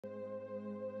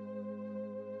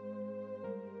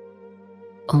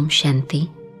Om Shanti.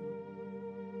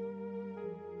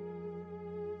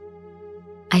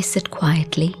 I sit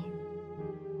quietly.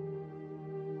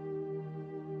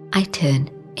 I turn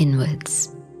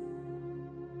inwards.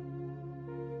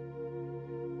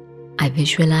 I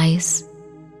visualize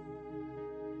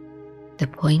the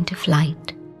point of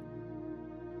light,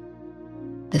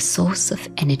 the source of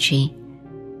energy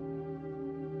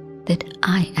that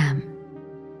I am.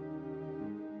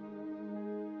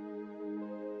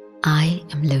 I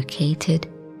am located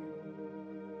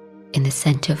in the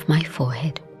center of my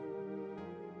forehead.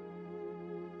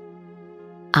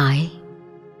 I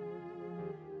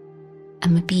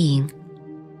am a being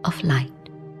of light.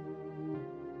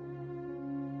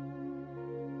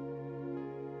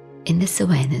 In this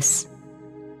awareness,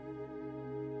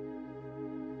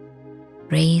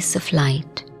 rays of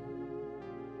light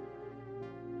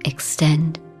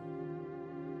extend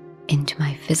into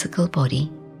my physical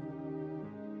body,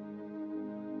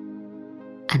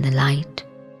 and the light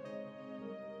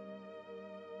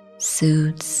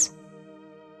soothes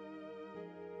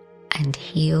and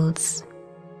heals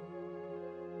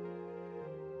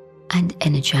and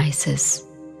energizes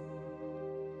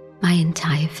my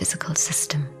entire physical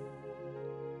system.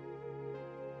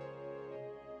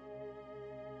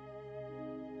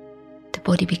 The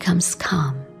body becomes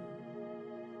calm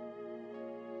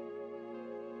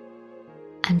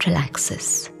and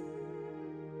relaxes.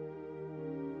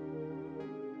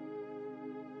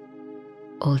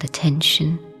 All the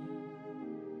tension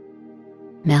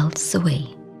melts away,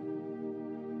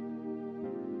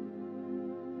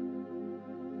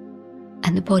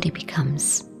 and the body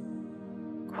becomes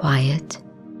quiet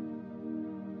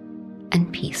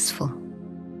and peaceful.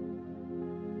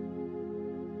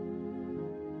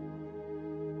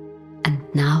 And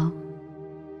now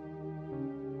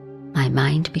my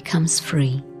mind becomes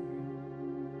free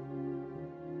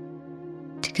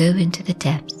to go into the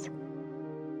depth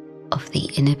of the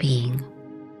inner being.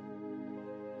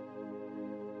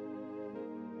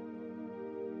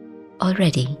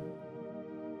 Already,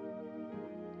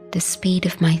 the speed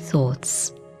of my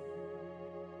thoughts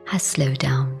has slowed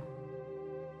down,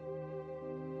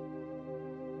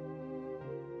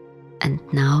 and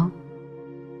now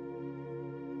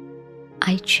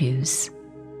I choose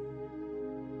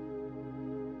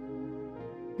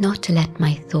not to let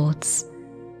my thoughts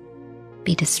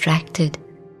be distracted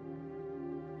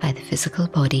by the physical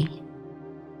body,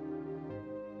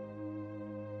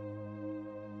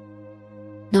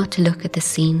 not to look at the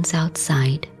scenes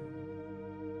outside,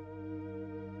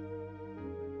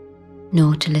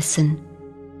 nor to listen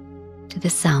to the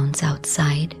sounds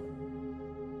outside,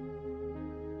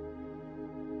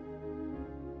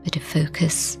 but to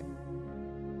focus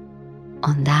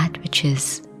on that which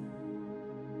is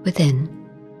within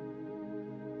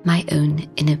my own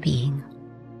inner being.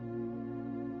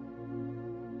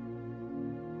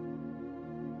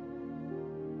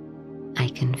 I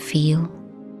can feel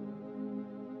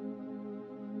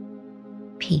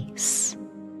peace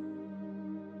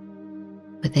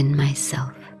within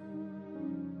myself.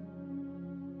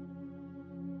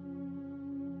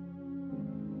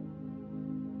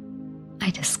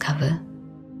 I discover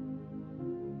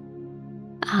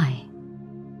I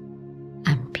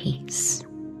am peace.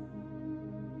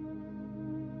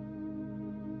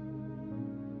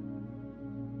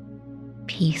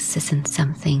 Peace isn't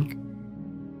something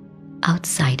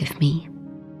outside of me.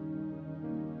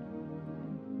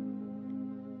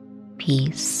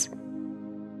 Peace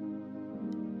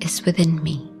is within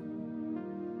me.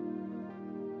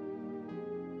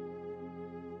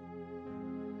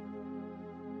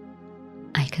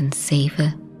 I can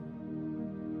savor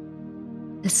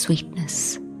the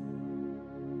sweetness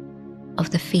of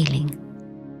the feeling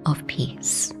of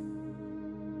peace.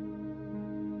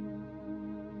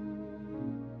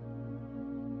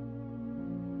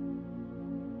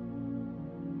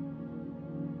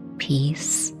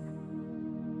 Peace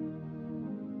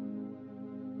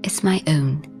is my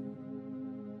own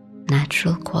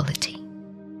natural quality.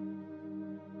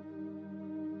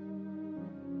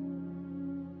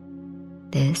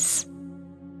 This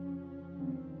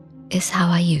is how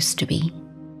I used to be.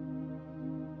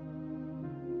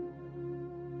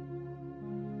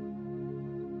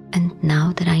 And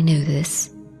now that I know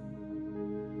this,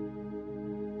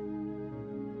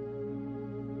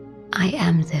 I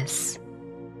am this.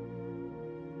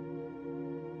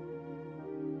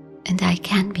 And I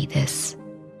can be this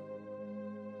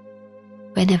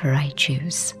whenever I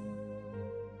choose.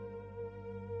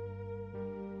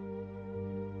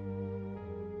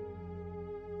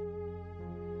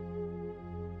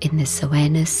 In this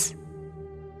awareness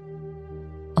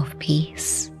of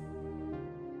peace,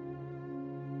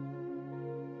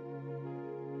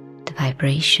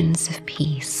 vibrations of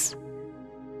peace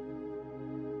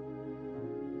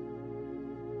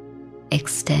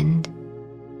extend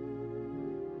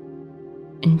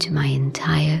into my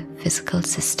entire physical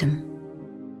system.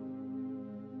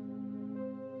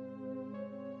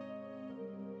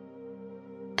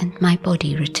 And my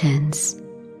body returns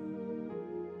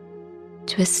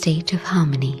to a state of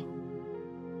harmony,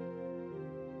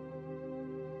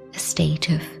 a state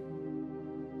of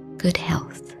good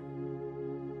health.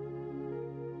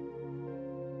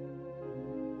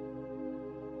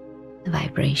 The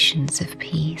vibrations of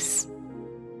peace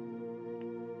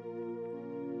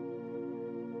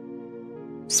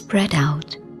spread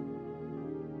out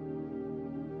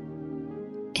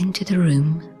into the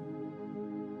room,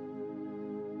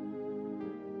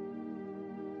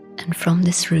 and from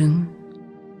this room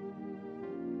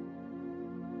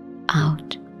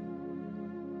out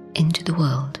into the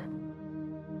world.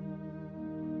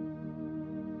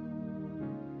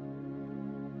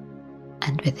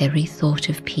 And with every thought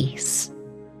of peace,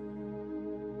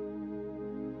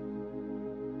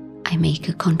 I make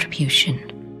a contribution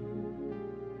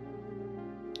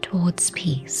towards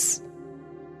peace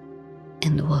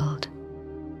in the world.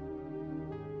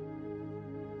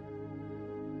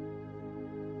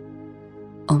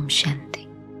 Om Shanti.